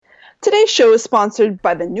Today's show is sponsored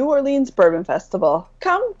by the New Orleans Bourbon Festival.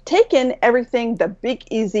 Come take in everything the Big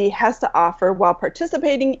Easy has to offer while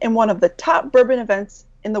participating in one of the top bourbon events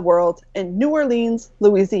in the world in New Orleans,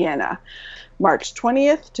 Louisiana, March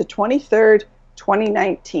 20th to 23rd,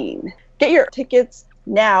 2019. Get your tickets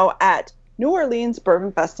now at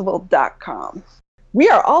neworleansbourbonfestival.com. We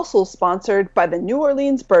are also sponsored by the New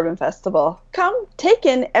Orleans Bourbon Festival. Come take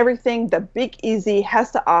in everything the Big Easy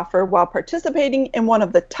has to offer while participating in one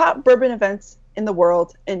of the top bourbon events in the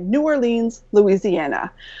world in New Orleans, Louisiana,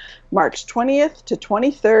 March 20th to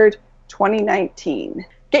 23rd, 2019.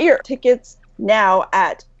 Get your tickets now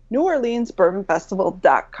at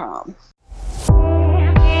neworleansbourbonfestival.com.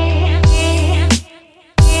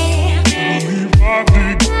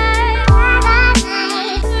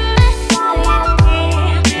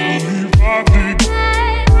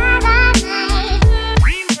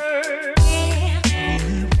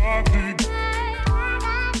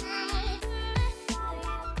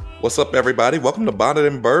 What's up, everybody? Welcome to Bonded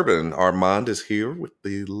and Bourbon. Armand is here with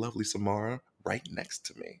the lovely Samara right next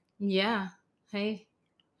to me. Yeah. Hey,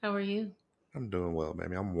 how are you? I'm doing well,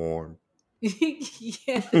 baby. I'm warm.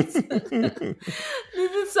 Yes. This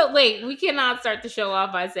is so. Wait, we cannot start the show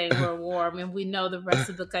off by saying we're warm and we know the rest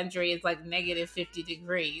of the country is like negative 50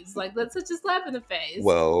 degrees. Like, that's such a slap in the face.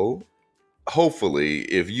 Well, hopefully,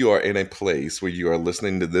 if you are in a place where you are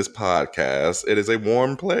listening to this podcast, it is a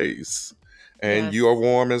warm place. And Yes. you are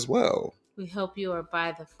warm as well. We hope you are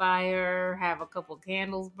by the fire, have a couple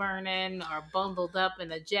candles burning, or bundled up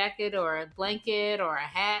in a jacket or a blanket or a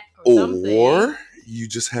hat or something. Or you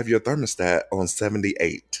just have your thermostat on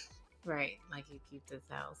 78. Right, like you keep this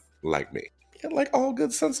house. Like me. Yeah, like all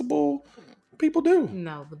good, sensible people do.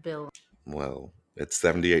 No, the bill. Well, it's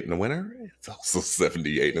 78 in the winter. It's also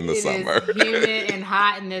 78 in the summer. It is humid and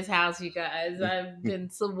hot in this house, you guys. I've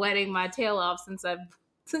been sweating my tail off since I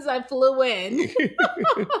flew in.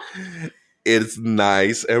 It's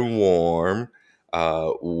nice and warm.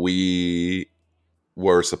 We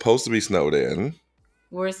were supposed to be snowed in.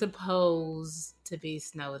 We're supposed to be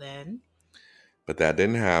snowed in. But that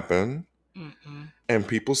didn't happen. Mm-mm. And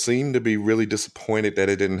people seem to be really disappointed that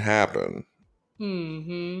it didn't happen.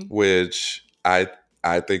 Mm-hmm. Which I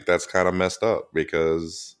think that's kind of messed up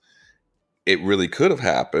because it really could have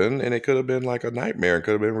happened and it could have been like a nightmare. It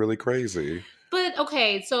could have been really crazy. But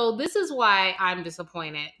okay, so this is why I'm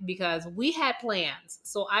disappointed because we had plans.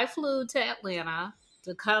 So I flew to Atlanta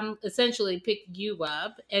to come essentially pick you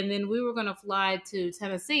up, and then we were going to fly to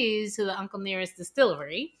Tennessee to the Uncle Nearest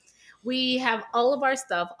distillery. We have all of our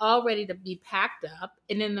stuff all ready to be packed up,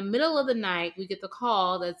 and in the middle of the night, we get the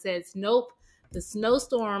call that says, nope, the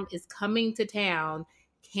snowstorm is coming to town.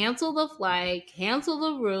 Cancel the flight, cancel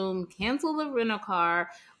the room, cancel the rental car.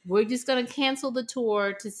 We're just going to cancel the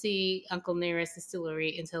tour to see Uncle Nearest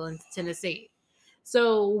Distillery in Tennessee.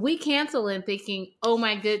 So we cancel it thinking, oh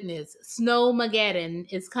my goodness,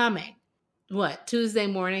 Snowmageddon is coming. What? Tuesday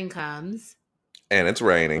morning comes. And it's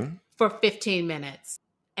raining. For 15 minutes.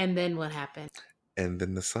 And then what happened? And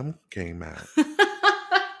then the sun came out.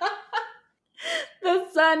 The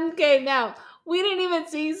sun came out. We didn't even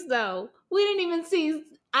see snow. We didn't even see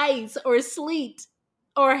ice or sleet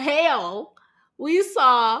or hail. We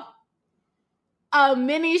saw a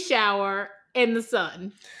mini shower in the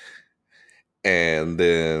sun. And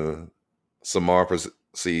then Samar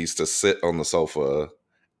proceeds to sit on the sofa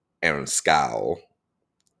and scowl.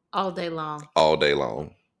 All day long. All day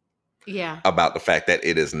long. Yeah. About the fact that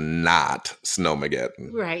it is not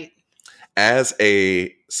Snowmageddon. Right. As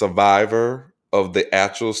a survivor of the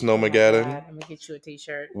actual Snowmageddon, I'm going to get you a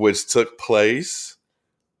t-shirt. Which took place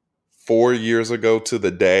 4 years ago to the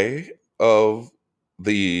day of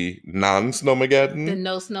the non-Snowmageddon. The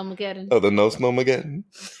no Snowmageddon. Of the no Snowmageddon.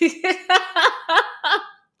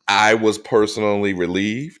 I was personally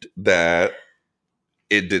relieved that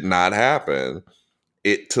it did not happen.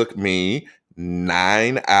 It took me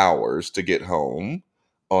 9 hours to get home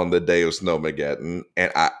on the day of Snowmageddon,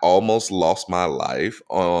 and I almost lost my life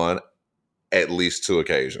on at least 2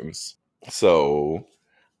 occasions. So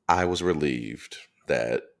I was relieved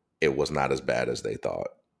that it was not as bad as they thought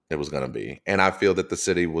it was going to be. And I feel that the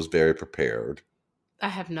city was very prepared. I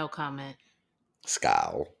have no comment.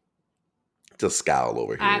 Scowl. Just scowl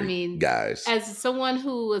over here. I mean, guys. As someone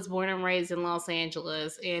who was born and raised in Los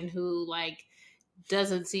Angeles and who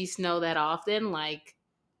doesn't see snow that often,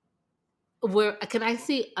 where can I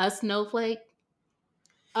see a snowflake?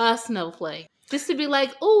 A snowflake. Just to be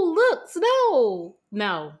like, oh, look, snow.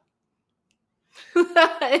 No.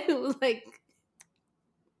 It was like,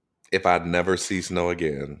 if I never see snow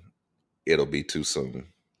again, it'll be too soon.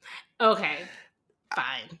 Okay,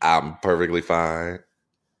 fine. I'm perfectly fine.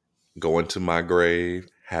 going to my grave,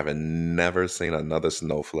 having never seen another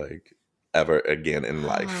snowflake ever again in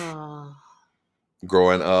life. Oh.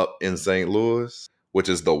 Growing up in St. Louis, which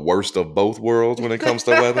is the worst of both worlds when it comes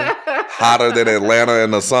to weather, hotter than Atlanta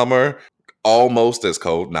in the summer, almost as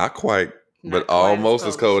cold, not quite, but Not quite almost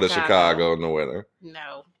as cold as Chicago in the winter.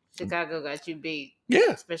 No, Chicago got you beat.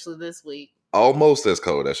 Yeah. Especially this week. Almost as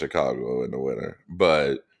cold as Chicago in the winter,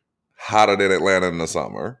 but hotter than Atlanta in the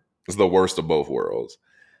summer. It's the worst of both worlds.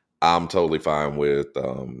 I'm totally fine with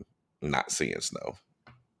not seeing snow.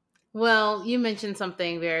 Well, you mentioned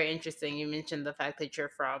something very interesting. You mentioned the fact that you're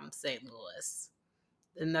from St. Louis.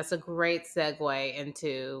 And that's a great segue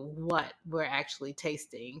into what we're actually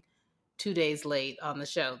tasting 2 days late on the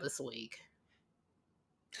show this week.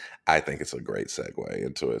 I think it's a great segue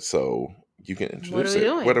into it. So you can introduce What are we it.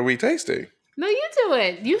 doing? What are we tasting? No, you do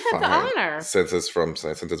it. You have the honor. Since it's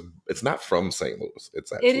not from St. Louis.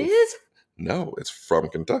 It's actually, it is. No, it's from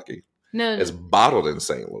Kentucky. No, it's bottled in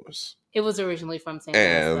St. Louis. It was originally from St. Louis.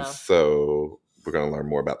 And though. So we're going to learn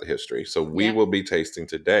more about the history. So we will be tasting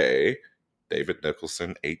today David Nicholson,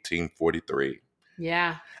 1843.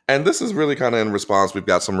 Yeah. And this is really kind of in response. We've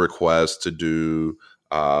got some requests to do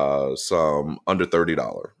some under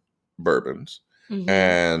 $30 bourbons. Mm-hmm.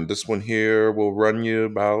 And this one here will run you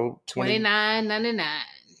about $29.99.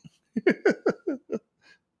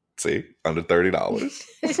 See, under $30.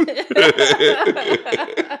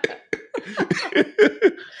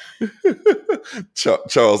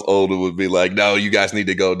 Charles Older would be like, no, you guys need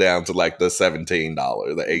to go down to like the $17,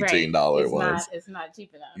 the $18 ones. It's not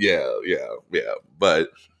cheap enough. Yeah. But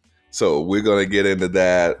so we're going to get into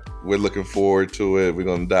that. We're looking forward to it. We're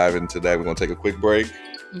going to dive into that. We're going to take a quick break.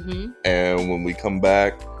 Mm-hmm. And when we come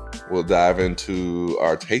back, we'll dive into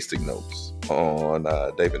our tasting notes on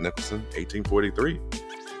David Nicholson, 1843.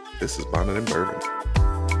 This is Bonded in Bourbon.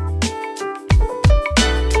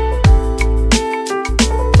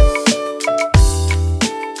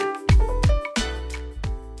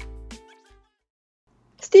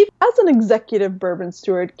 Steve, as an executive bourbon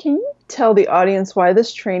steward, can you tell the audience why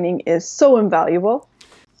this training is so invaluable?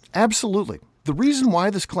 Absolutely. The reason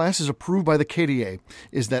why this class is approved by the KDA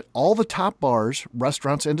is that all the top bars,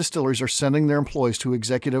 restaurants, and distilleries are sending their employees to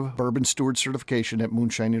Executive Bourbon Steward certification at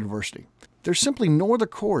Moonshine University. There's simply no other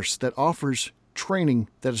course that offers training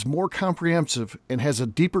that is more comprehensive and has a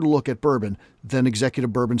deeper look at bourbon than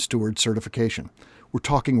Executive Bourbon Steward certification. We're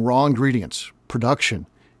talking raw ingredients, production,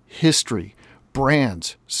 history,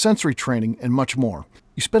 brands, sensory training, and much more.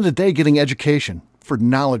 You spend a day getting education for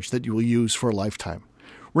knowledge that you will use for a lifetime.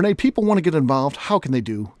 Renee, people want to get involved. How can they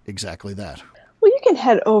do exactly that? Well, you can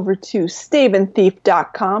head over to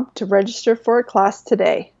staveandthief.com to register for a class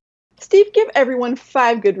today. Steve, give everyone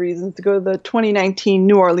 5 good reasons to go to the 2019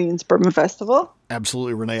 New Orleans Bourbon Festival.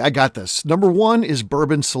 Absolutely, Renee. I got this. Number 1 is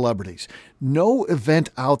bourbon celebrities. No event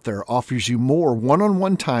out there offers you more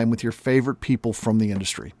one-on-one time with your favorite people from the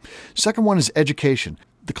industry. Second one is education.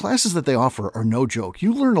 The classes that they offer are no joke.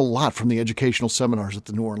 You learn a lot from the educational seminars at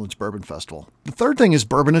the New Orleans Bourbon Festival. The third thing is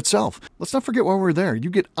bourbon itself. Let's not forget while we're there, you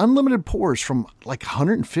get unlimited pours from like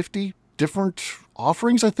 150 different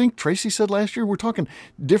offerings, I think Tracy said last year. We're talking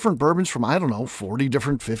different bourbons from, 50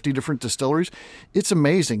 different distilleries. It's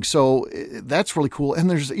amazing. So that's really cool. And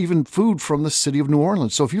there's even food from the city of New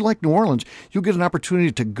Orleans. So if you like New Orleans, you'll get an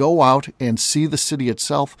opportunity to go out and see the city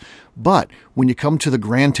itself. But when you come to the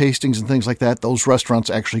grand tastings and things like that, those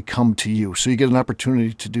restaurants actually come to you. So you get an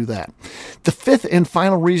opportunity to do that. The fifth and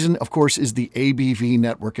final reason, of course, is the ABV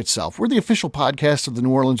network itself. We're the official podcast of the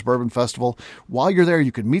New Orleans Bourbon Festival. While you're there,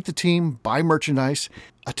 you can meet the team, buy merchandise,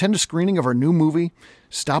 attend a screening of our new movie,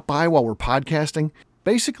 stop by while we're podcasting.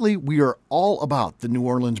 Basically, we are all about the New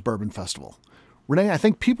Orleans Bourbon Festival. Renee, I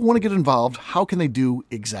think people want to get involved. How can they do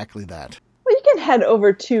exactly that? Well, you can head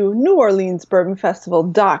over to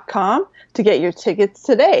NewOrleansBourbonFestival.com to get your tickets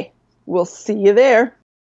today. We'll see you there.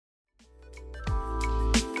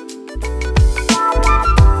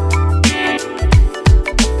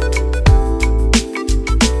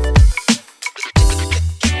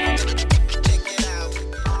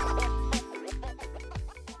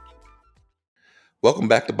 Welcome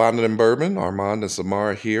back to Bonded in Bourbon. Armand and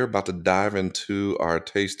Samara here, about to dive into our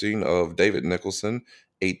tasting of David Nicholson,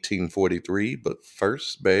 1843. But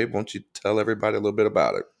first, babe, won't you tell everybody a little bit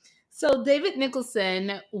about it? So David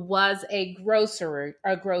Nicholson was a grocer.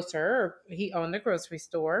 He owned a grocery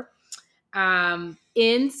store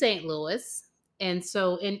in St. Louis. And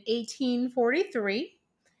so in 1843,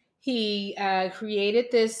 he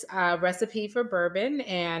created this recipe for bourbon,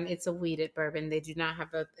 and it's a wheated bourbon. They do not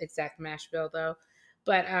have the exact mash bill, though.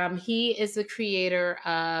 But he is the creator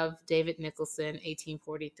of David Nicholson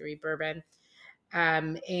 1843 bourbon.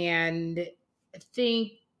 And I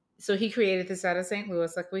think so. He created this out of St.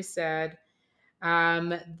 Louis, like we said.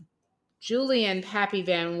 Um, Julian Pappy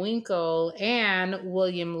Van Winkle and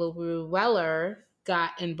William LaRue Weller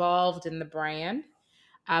got involved in the brand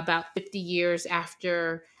about 50 years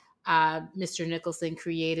after Mr. Nicholson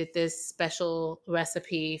created this special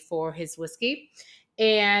recipe for his whiskey.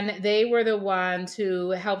 And they were the ones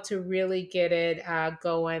who helped to really get it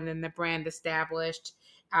going and the brand established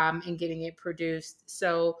and getting it produced.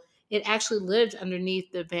 So it actually lived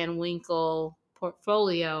underneath the Van Winkle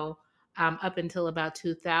portfolio up until about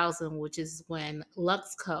 2000, which is when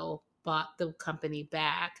Luxco bought the company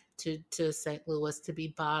back to St. Louis to be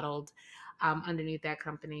bottled underneath that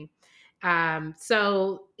company.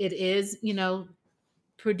 So it is,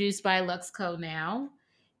 produced by Luxco now.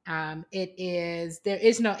 There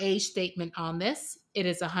is no age statement on this. It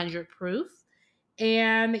is 100 proof.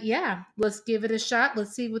 And yeah, let's give it a shot.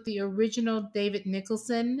 Let's see what the original David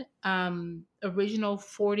Nicholson, original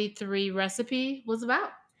 43 recipe was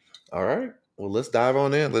about. All right. Well, let's dive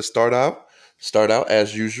on in. Let's start out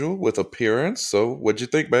as usual with appearance. So, what'd you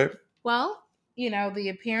think, babe? Well, the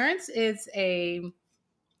appearance is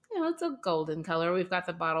it's a golden color. We've got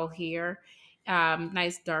the bottle here,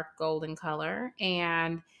 nice dark golden color,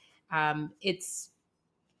 and it's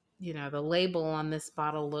the label on this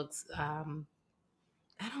bottle looks.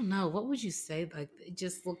 I don't know. What would you say? Like it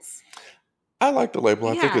just looks. I like the label.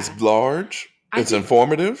 I think Yeah. it's large. It's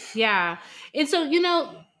informative. Yeah, and so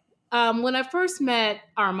when I first met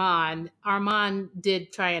Armand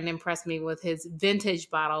did try and impress me with his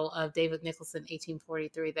vintage bottle of David Nicholson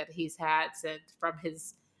 1843 that he's had since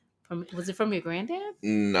was it from your granddad?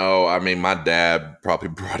 No, I mean my dad probably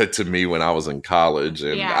brought it to me when I was in college,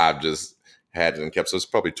 and I've just had it and kept. So it's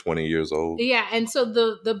probably 20 years old. Yeah, and so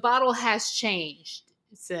the bottle has changed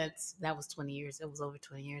since that was 20 years. It was over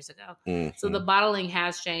 20 years ago. Mm-hmm. So the bottling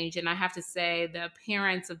has changed, and I have to say the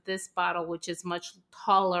appearance of this bottle, which is much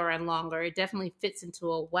taller and longer, it definitely fits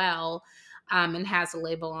into a well, and has a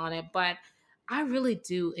label on it, but I really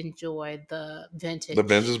do enjoy the vintage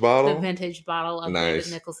bottle. The vintage bottle of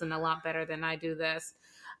David Nicholson a lot better than I do this.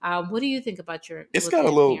 What do you think about your? It's got a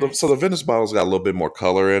little. So the vintage bottle's got a little bit more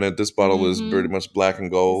color in it. This bottle is pretty much black and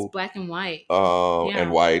gold. It's black and white.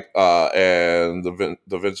 And white. And the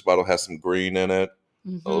vintage bottle has some green in it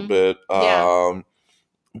a little bit.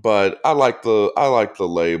 But I like the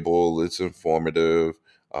label. It's informative.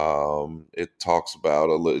 It talks about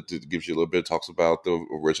it gives you a little bit. It talks about the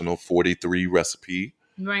original 43 recipe,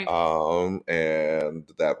 right? And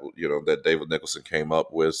that David Nicholson came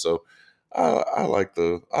up with. So I like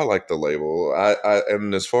the label.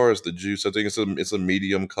 And as far as the juice, I think it's a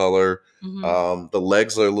medium color. The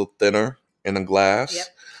legs are a little thinner in the glass.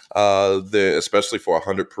 Yep. Especially for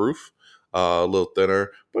 100 proof. A little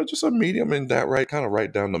thinner, but just a medium in that kind of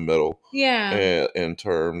right down the middle. Yeah. In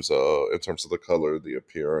terms of the color, the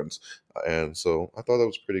appearance, and so I thought that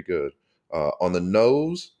was pretty good. On the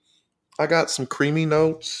nose, I got some creamy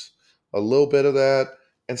notes, a little bit of that,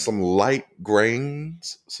 and some light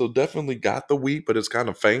grains. So definitely got the wheat, but it's kind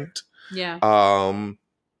of faint. Yeah.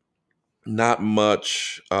 Not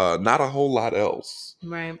much. Not a whole lot else.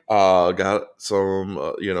 Right. Got some.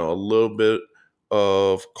 A little bit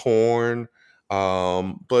of corn,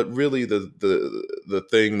 but really the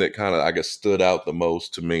thing that kind of I guess stood out the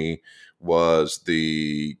most to me was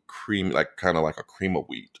the cream, like kind of like a cream of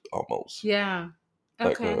wheat almost. Yeah.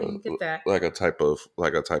 Okay, I didn't get that. Like a type of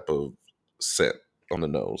scent on the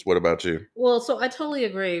nose. What about you? Well, so I totally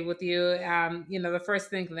agree with you. The first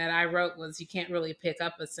thing that I wrote was you can't really pick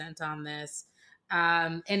up a scent on this,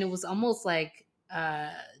 and it was almost like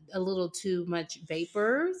a little too much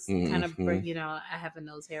vapors. Kind of, I have a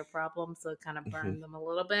nose hair problem, so it kind of burned them a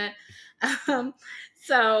little bit.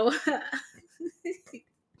 So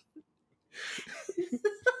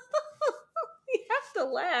you have to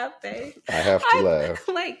laugh, babe. I have to laugh.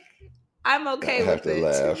 I'm okay with it.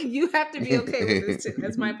 Laugh. You have to be okay with this too.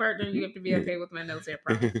 As my partner, you have to be okay with my nose hair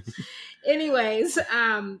problem. Anyways,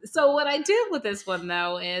 so what I did with this one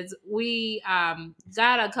though is we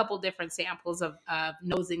got a couple different samples of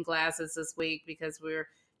nosing glasses this week because we're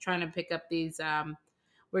trying to pick up these.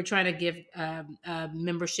 We're trying to give a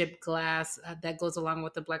membership glass that goes along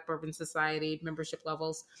with the Black Bourbon Society membership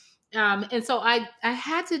levels. And so I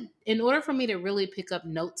had to, in order for me to really pick up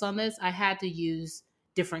notes on this, I had to use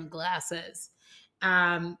different glasses.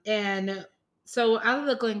 And so out of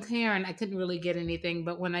the Glencairn, I couldn't really get anything.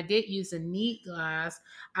 But when I did use a neat glass,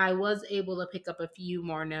 I was able to pick up a few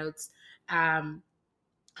more notes.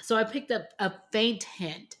 So I picked up a faint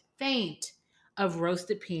of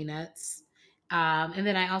roasted peanuts. And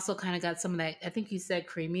then I also kind of got some of that, I think you said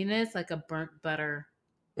creaminess, like a burnt butter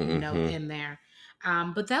note in there.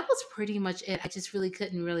 But that was pretty much it. I just really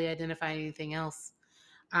couldn't really identify anything else.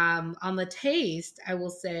 On the taste, I will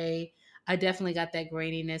say I definitely got that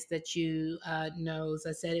graininess that you knows.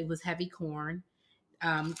 I said it was heavy corn,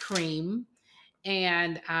 cream,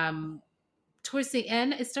 and towards the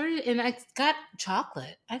end, it started, and I got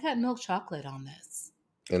chocolate. I got milk chocolate on this.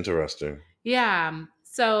 Interesting. Yeah.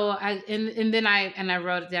 So and then I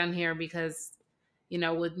wrote it down here because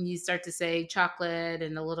when you start to say chocolate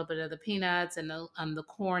and a little bit of the peanuts and the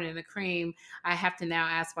corn and the cream, I have to now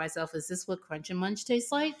ask myself, is this what Crunch and Munch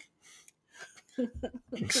tastes like?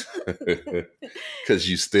 Because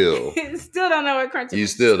you still don't know what Crunch and You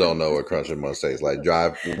Munch still don't know what Crunch and Munch tastes like.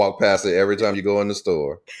 Walk past it every time you go in the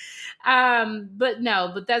store.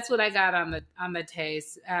 But that's what I got on the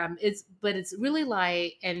taste. It's really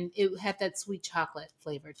light and it had that sweet chocolate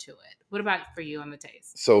flavor to it. What about for you on the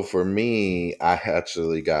taste? So for me, I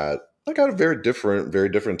got a very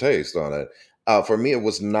different taste on it. For me, it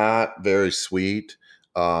was not very sweet.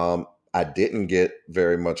 I didn't get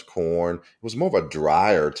very much corn. It was more of a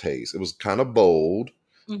drier taste. It was kind of bold.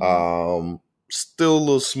 Still a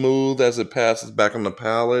little smooth as it passes back on the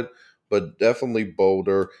palate, but definitely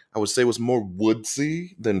bolder. I would say it was more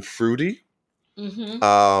woodsy than fruity.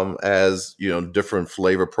 As different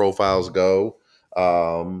flavor profiles go.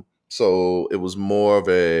 So it was more of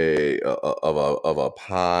a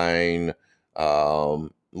pine,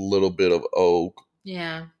 little bit of oak.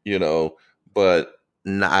 Yeah. But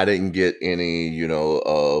I didn't get any,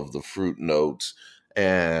 of the fruit notes.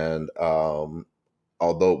 And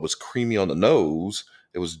although it was creamy on the nose,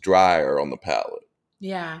 it was drier on the palate.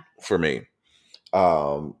 Yeah. For me.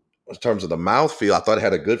 In terms of the mouthfeel, I thought it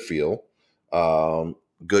had a good feel.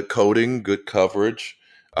 Good coating, good coverage.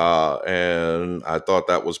 And I thought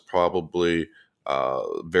that was probably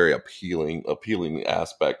very appealing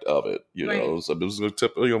aspect of it. So this was a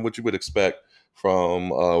tip, what you would expect from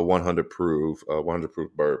 100 proof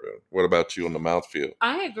bourbon. What about you on the mouthfeel?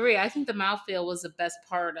 I agree. I think the mouthfeel was the best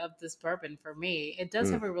part of this bourbon for me. It does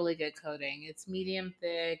have a really good coating. It's medium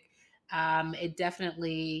thick. It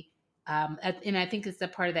definitely, and I think it's the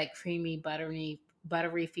part of that creamy, buttery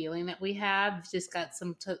feeling that we have. It's just got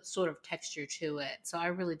some sort of texture to it. So I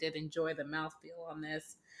really did enjoy the mouthfeel on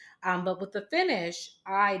this. But with the finish,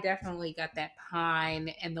 I definitely got that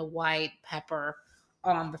pine and the white pepper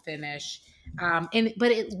on the finish.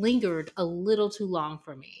 But it lingered a little too long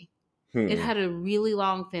for me. It had a really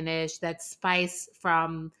long finish. That spice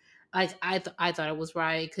from, I thought it was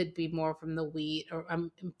right. It could be more from the wheat or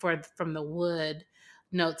from the wood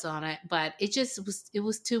notes on it, but it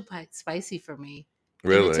was too spicy for me.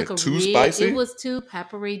 Really? Spicy? It was too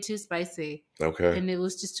peppery, too spicy. Okay. And it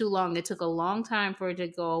was just too long. It took a long time for it to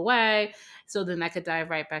go away. So then I could dive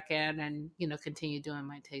right back in and, continue doing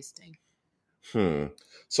my tasting.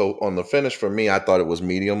 So on the finish for me, I thought it was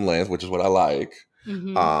medium length, which is what I like.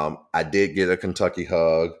 I did get a Kentucky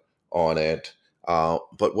hug on it.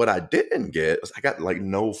 But what I didn't get is I got like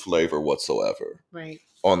no flavor whatsoever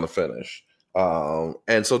on the finish.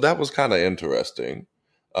 And so that was kind of interesting.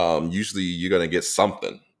 Usually you're going to get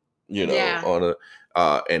something, on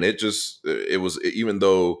and it was, even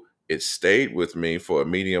though it stayed with me for a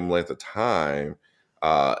medium length of time,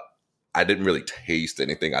 I didn't really taste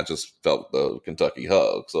anything. I just felt the Kentucky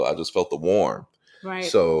hug. So I just felt the warmth. Right.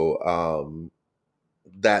 So,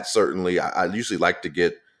 that certainly, I usually like to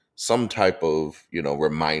get some type of,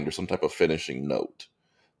 reminder, some type of finishing note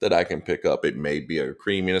that I can pick up. It may be a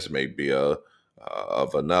creaminess, it may be a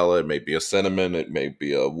vanilla, it may be a cinnamon, it may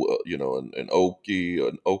be an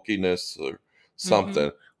oakiness or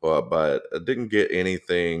something. But I didn't get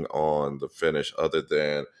anything on the finish other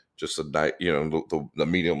than just a nice, the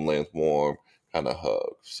medium length warm kind of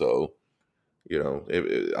hug. So,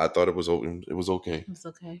 I thought it was okay. It was okay.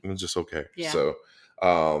 It was just okay. Yeah. So,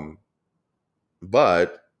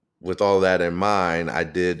 but with all that in mind, I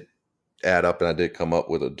did add up and I did come up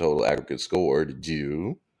with a total aggregate score. Did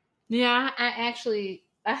you? Yeah, I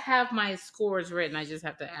have my scores written. I just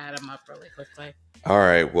have to add them up really quickly. All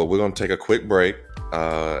right. Well, we're going to take a quick break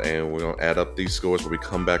and we're going to add up these scores. When we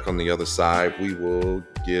come back on the other side, we will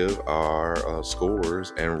give our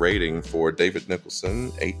scores and rating for David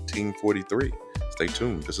Nicholson, 1843. Stay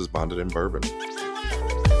tuned. This is Bonded in Bourbon.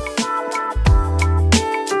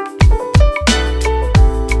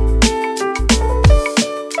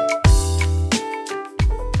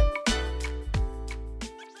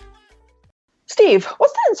 Steve,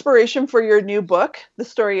 what's the inspiration for your new book, The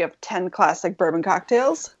Story of 10 Classic Bourbon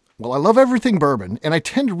Cocktails? Well, I love everything bourbon, and I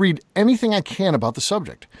tend to read anything I can about the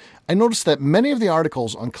subject. I noticed that many of the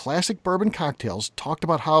articles on classic bourbon cocktails talked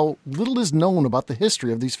about how little is known about the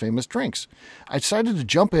history of these famous drinks. I decided to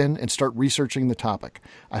jump in and start researching the topic.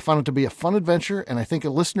 I found it to be a fun adventure, and I think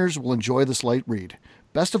listeners will enjoy this light read.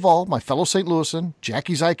 Best of all, my fellow St. Louisan,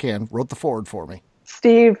 Jackie Zykan, wrote the foreword for me.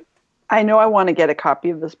 Steve, I know I want to get a copy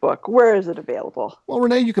of this book. Where is it available? Well,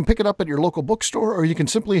 Renee, you can pick it up at your local bookstore, or you can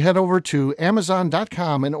simply head over to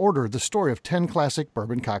Amazon.com and order The Story of 10 Classic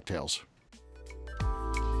Bourbon Cocktails.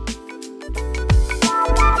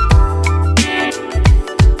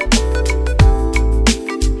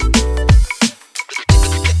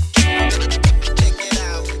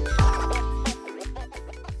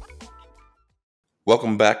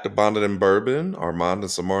 Welcome back to Bonded and Bourbon. Armand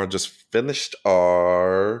and Samara just finished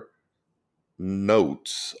our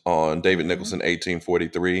notes on David Nicholson,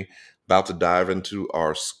 1843. About to dive into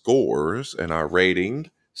our scores and our rating.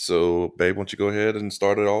 So, babe, why don't you go ahead and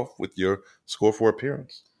start it off with your score for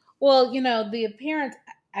appearance? Well, the appearance,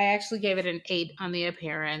 I actually gave it an 8 on the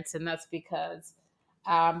appearance, and that's because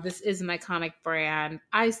this is an iconic brand.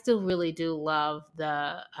 I still really do love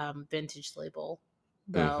the vintage label,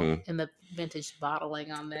 though, and the vintage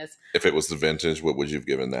bottling on this. If it was the vintage, what would you have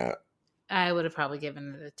given that? I would have probably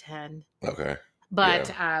given it a 10. Okay.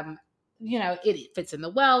 But, it fits in the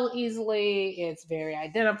well easily. It's very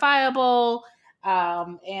identifiable.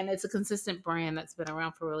 And it's a consistent brand that's been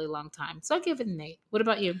around for a really long time. So I give it an 8. What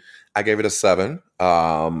about you? I gave it a 7.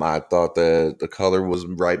 I thought that the color was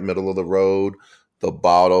right middle of the road. The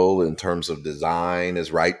bottle, in terms of design,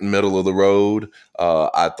 is right in middle of the road.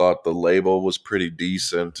 I thought the label was pretty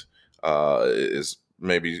decent. Is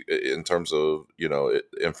maybe in terms of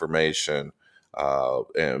information,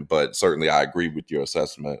 but certainly I agree with your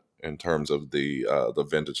assessment in terms of the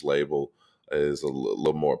vintage label is a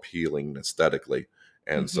little more appealing aesthetically,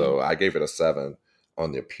 and so I gave it a 7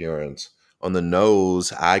 on the appearance. On the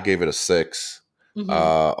nose, I gave it a 6.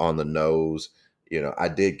 On the nose. I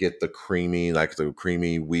did get the creamy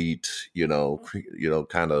wheat,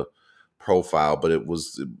 kind of profile, but it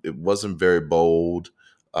wasn't very bold,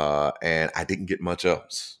 and I didn't get much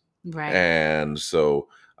else. Right. And so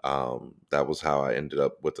that was how I ended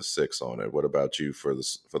up with a 6 on it. What about you for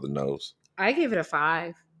the nose? I gave it a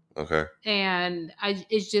 5. Okay. And it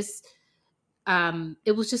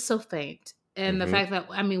was just so faint. And the fact that,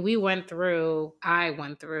 I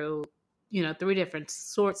went through 3 different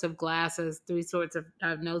sorts of glasses, 3 sorts of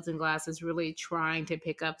notes and glasses, really trying to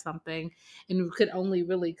pick up something, and we could only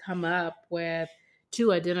really come up with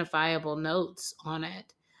 2 identifiable notes on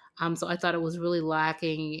it. So I thought it was really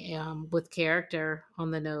lacking with character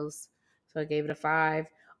on the nose. So I gave it a 5.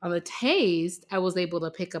 On the taste, I was able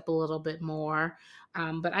to pick up a little bit more,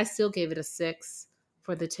 but I still gave it a 6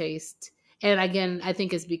 for the taste. And again, I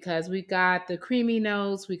think it's because we got the creamy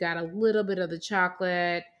notes, we got a little bit of the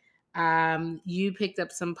chocolate. You picked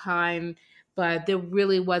up some pine, but there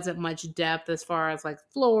really wasn't much depth as far as like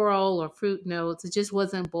floral or fruit notes. It just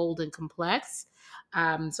wasn't bold and complex.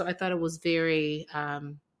 So I thought it was very,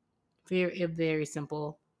 very, very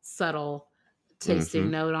simple, subtle tasting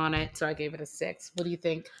note on it. So I gave it a 6. What do you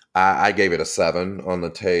think? I gave it a 7 on the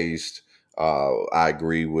taste. I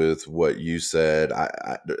agree with what you said.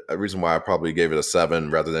 The reason why I probably gave it a 7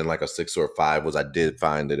 rather than like a 6 or a 5 was I did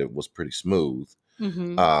find that it was pretty smooth.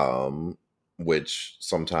 Which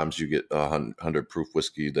sometimes you get 100 proof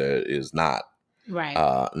whiskey that is not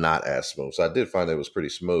not as smooth. So I did find that it was pretty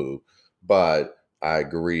smooth, but I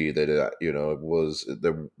agree that it was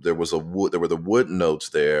there were the wood notes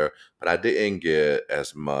there, but I didn't get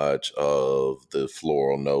as much of the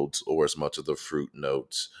floral notes or as much of the fruit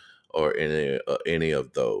notes or any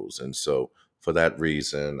of those. And so for that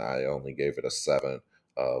reason, I only gave it a 7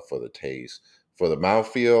 for the taste. For the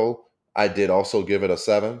mouthfeel, I did also give it a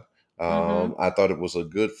 7. I thought it was a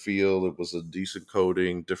good feel. It was a decent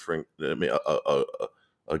coating,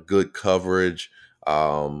 a good coverage.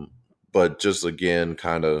 But just again,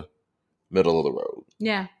 kind of middle of the road.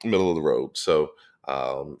 Yeah. Middle of the road. So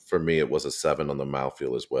for me, it was a 7 on the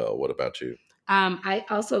mouthfeel as well. What about you? I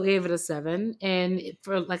also gave it a 7. And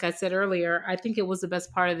like I said earlier, I think it was the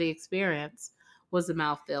best part of the experience was the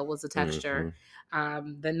mouthfeel, was the texture.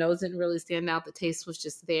 The nose didn't really stand out. The taste was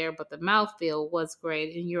just there, but the mouthfeel was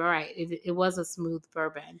great. And you're right. It was a smooth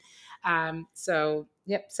bourbon. So,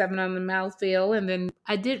 yep, 7 on the mouthfeel. And then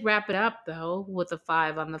I did wrap it up, though, with a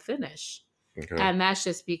 5 on the finish. Okay. And that's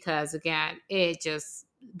just because, again, it just,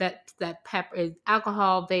 that pepper,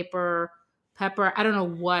 alcohol, vapor, pepper, I don't know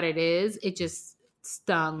what it is. It just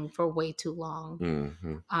stung for way too long.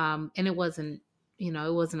 And it wasn't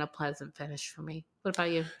a pleasant finish for me. What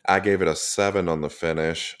about you? I gave it a 7 on the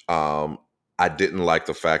finish. I I didn't like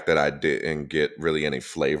the fact that I didn't get really any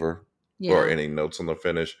flavor or any notes on the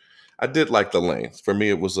finish. I did like the length. For me,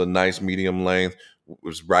 it was a nice medium length. It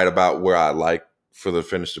was right about where I like for the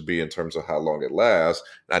finish to be in terms of how long it lasts.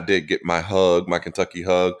 And I did get my hug, my Kentucky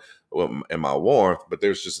hug, and my warmth, but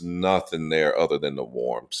there's just nothing there other than the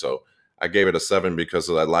warmth. So I gave it a 7 because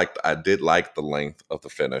I did like the length of the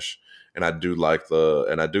finish, and I do like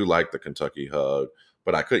the Kentucky hug,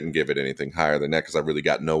 but I couldn't give it anything higher than that because I really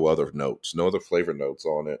got no other notes, no other flavor notes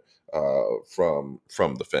on it from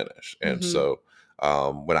the finish. And so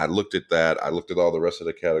when I looked at that, I looked at all the rest of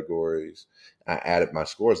the categories, I added my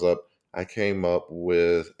scores up. I came up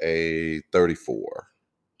with a 34.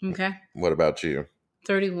 Okay. What about you?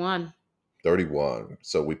 31. 31.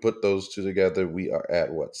 So we put those two together. We are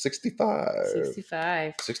at what? 65.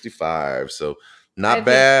 65. 65. So not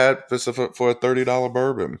bad for a $30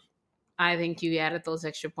 bourbon. I think you added those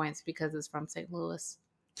extra points because it's from St. Louis.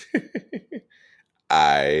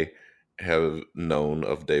 I have known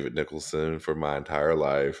of David Nicholson for my entire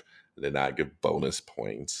life. And then I give bonus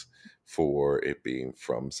points for it being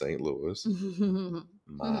from St. Louis.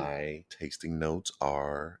 My tasting notes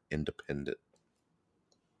are independent.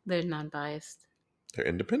 They're non-biased. They're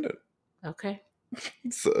independent. Okay.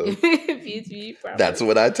 So that's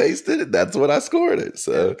what I tasted, and that's what I scored it.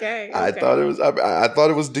 So I thought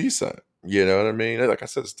it was decent. You know what I mean? Like I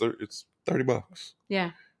said, it's $30.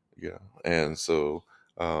 Yeah. Yeah. And so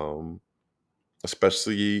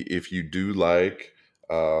especially if you do like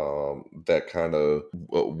that kind of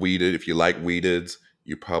weeded, if you like weededs,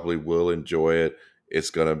 you probably will enjoy it. It's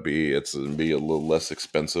gonna be a little less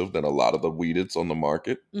expensive than a lot of the weededs on the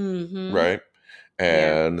market, right?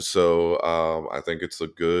 And so I think it's a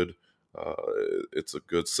good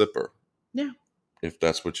sipper. Yeah. If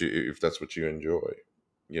that's what you enjoy,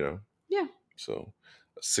 you know. Yeah. So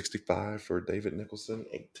 65 for David Nicholson,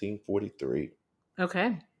 1843.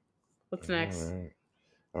 Okay. What's next?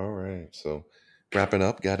 All right. So wrapping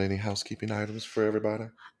up, got any housekeeping items for everybody?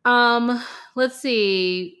 Let's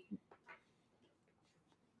see.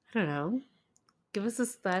 I don't know. Give us a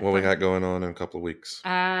stat. What we got going on in a couple of weeks?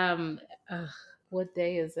 What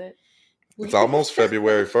day is it? It's almost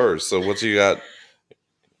February 1st. So what you got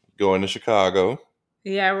going to Chicago?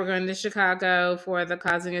 Yeah, we're going to Chicago for the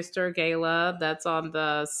Causing a Stir Gala. That's on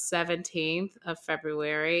the 17th of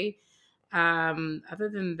February. Other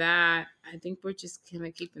than that, I think we're just kind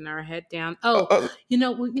of keeping our head down. You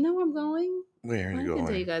know where I'm going? Where are you going? I can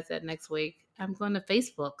tell you guys that next week. I'm going to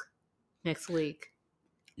Facebook next week.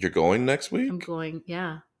 You're going next week? I'm going,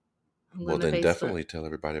 yeah. Well, then definitely tell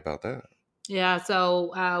everybody about that. Yeah,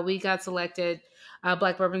 so we got selected.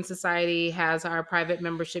 Black Bourbon Society has our private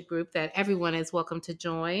membership group that everyone is welcome to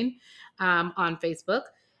join on Facebook.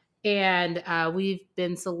 And we've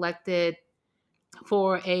been selected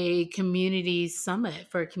for a community summit,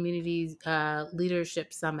 for a community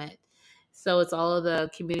leadership summit. So it's all of the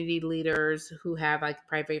community leaders who have like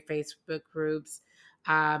private Facebook groups.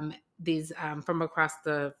 These from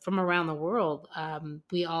around the world.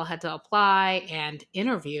 We all had to apply and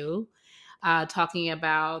interview, talking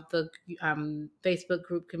about the Facebook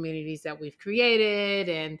group communities that we've created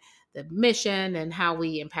and the mission and how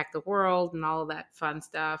we impact the world and all of that fun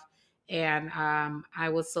stuff. And I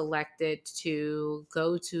was selected to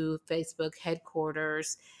go to Facebook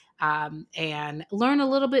headquarters and learn a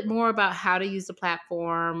little bit more about how to use the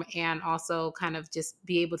platform, and also kind of just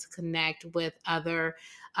be able to connect with other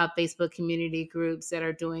Facebook community groups that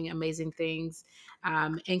are doing amazing things,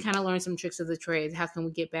 and kind of learn some tricks of the trade. How can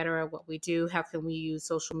we get better at what we do? How can we use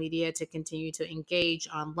social media to continue to engage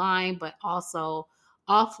online, but also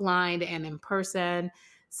offline and in person?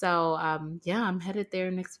 So, I'm headed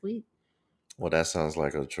there next week. Well, that sounds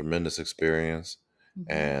like a tremendous experience,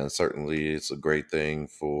 and certainly it's a great thing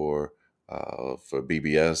for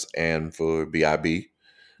BBS and for BIB.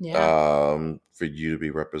 For you to be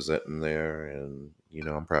representing there, and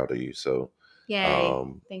I'm proud of you. So,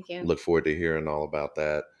 thank you. Look forward to hearing all about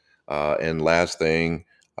that. And last thing,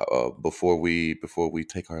 before we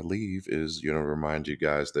take our leave, is remind you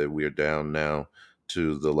guys that we are down now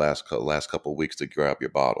to the last couple of weeks to grab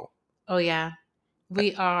your bottle. Oh yeah.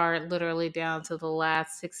 We are literally down to the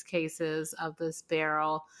last 6 cases of this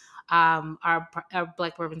barrel. Our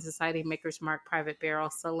Black Bourbon Society Maker's Mark Private Barrel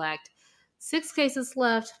Select. 6 cases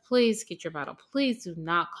left. Please get your bottle. Please do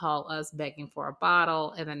not call us begging for a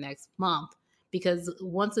bottle in the next month, because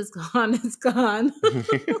once it's gone, it's gone.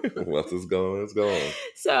 Once it's gone, it's gone.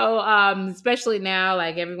 So, especially now,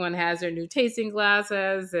 like everyone has their new tasting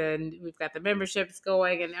glasses, and we've got the memberships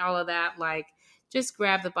going and all of that. Like, just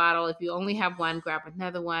grab the bottle. If you only have one, grab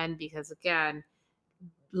another one, because again,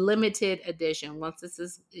 limited edition. Once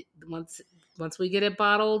once we get it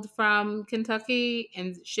bottled from Kentucky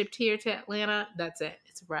and shipped here to Atlanta, that's it.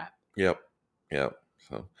 It's a wrap. Yep.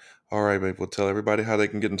 So, all right, babe. We'll tell everybody how they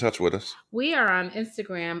can get in touch with us. We are on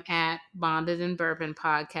Instagram at Bonded and Bourbon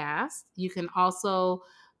Podcast. You can also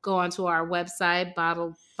go onto our website,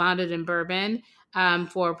 Bonded and Bourbon,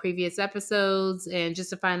 for previous episodes and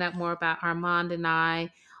just to find out more about Armand and I.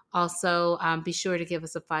 Also, be sure to give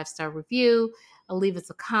us a 5-star review. Leave us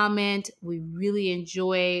a comment. We really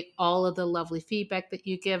enjoy all of the lovely feedback that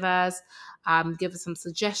you give us. Give us some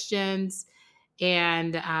suggestions.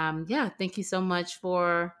 And thank you so much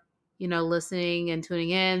for listening and tuning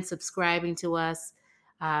in, subscribing to us.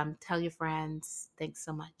 Tell your friends. Thanks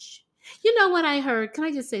so much. You know what I heard? Can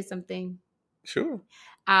I just say something? Sure.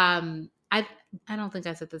 I don't think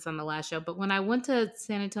I said this on the last show, but when I went to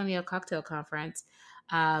San Antonio Cocktail Conference,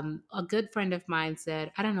 a good friend of mine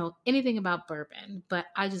said, I don't know anything about bourbon, but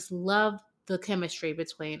I just love the chemistry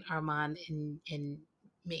between Armand and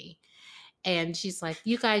me. And she's like,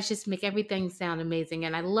 you guys just make everything sound amazing.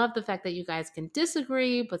 And I love the fact that you guys can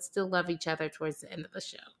disagree, but still love each other towards the end of the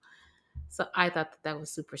show. So I thought that was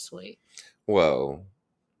super sweet. Well,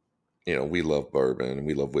 we love bourbon and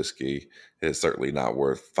we love whiskey. It's certainly not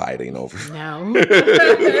worth fighting over. No.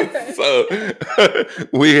 So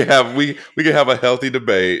we can have a healthy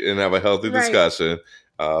debate and have a healthy discussion.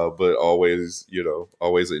 But always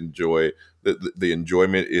enjoy the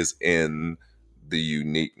enjoyment is in the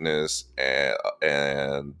uniqueness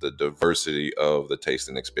and the diversity of the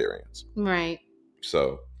tasting experience. Right.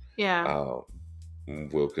 So yeah.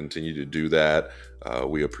 We'll continue to do that.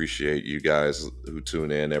 We appreciate you guys who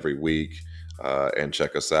tune in every week and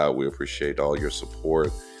check us out. We appreciate all your support.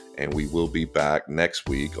 And we will be back next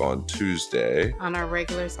week on Tuesday. On our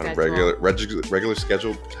regular schedule. On regular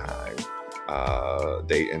scheduled time,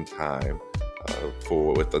 date and time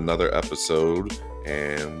with another episode.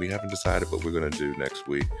 And we haven't decided what we're going to do next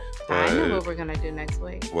week. I know what we're going to do next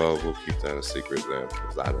week. Well, we'll keep that a secret then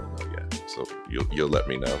because I don't know yet. So you'll let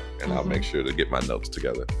me know and I'll make sure to get my notes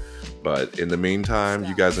together. But in the meantime,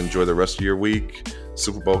 you guys enjoy the rest of your week.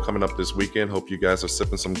 Super Bowl coming up this weekend. Hope you guys are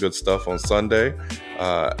sipping some good stuff on Sunday.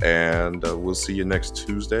 And we'll see you next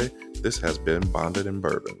Tuesday. This has been Bonded in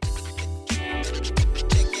Bourbon.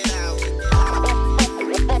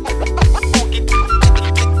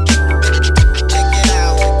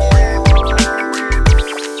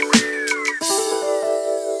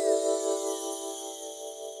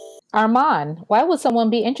 Armand, why would someone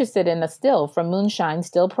be interested in a still from Moonshine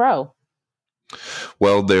Still Pro?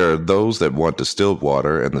 Well, there are those that want distilled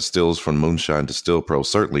water, and the stills from Moonshine Still Pro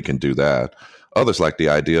certainly can do that. Others like the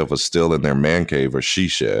idea of a still in their man cave or she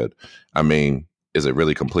shed. I mean, is it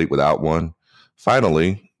really complete without one?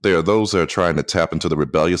 Finally, there are those that are trying to tap into the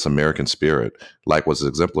rebellious American spirit, like was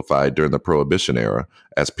exemplified during the Prohibition era,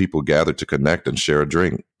 as people gathered to connect and share a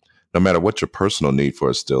drink. No matter what your personal need for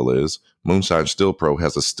a still is, Moonshine Still Pro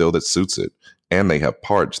has a still that suits it, and they have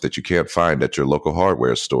parts that you can't find at your local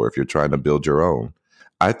hardware store if you're trying to build your own.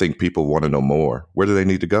 I think people want to know more. Where do they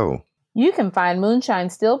need to go? You can find Moonshine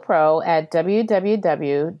Still Pro at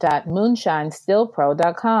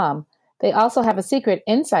www.moonshinestillpro.com. They also have a secret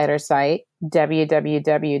insider site,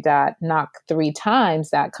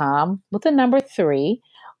 www.knock3times.com, with the number 3,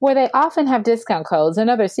 where they often have discount codes and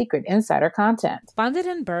other secret insider content. Bonded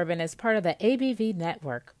in Bourbon is part of the ABV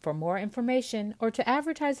network. For more information or to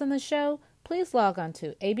advertise on the show, please log on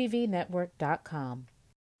to abvnetwork.com.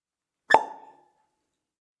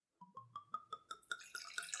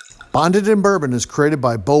 Bonded in Bourbon is created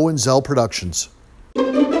by Bo and Zell Productions.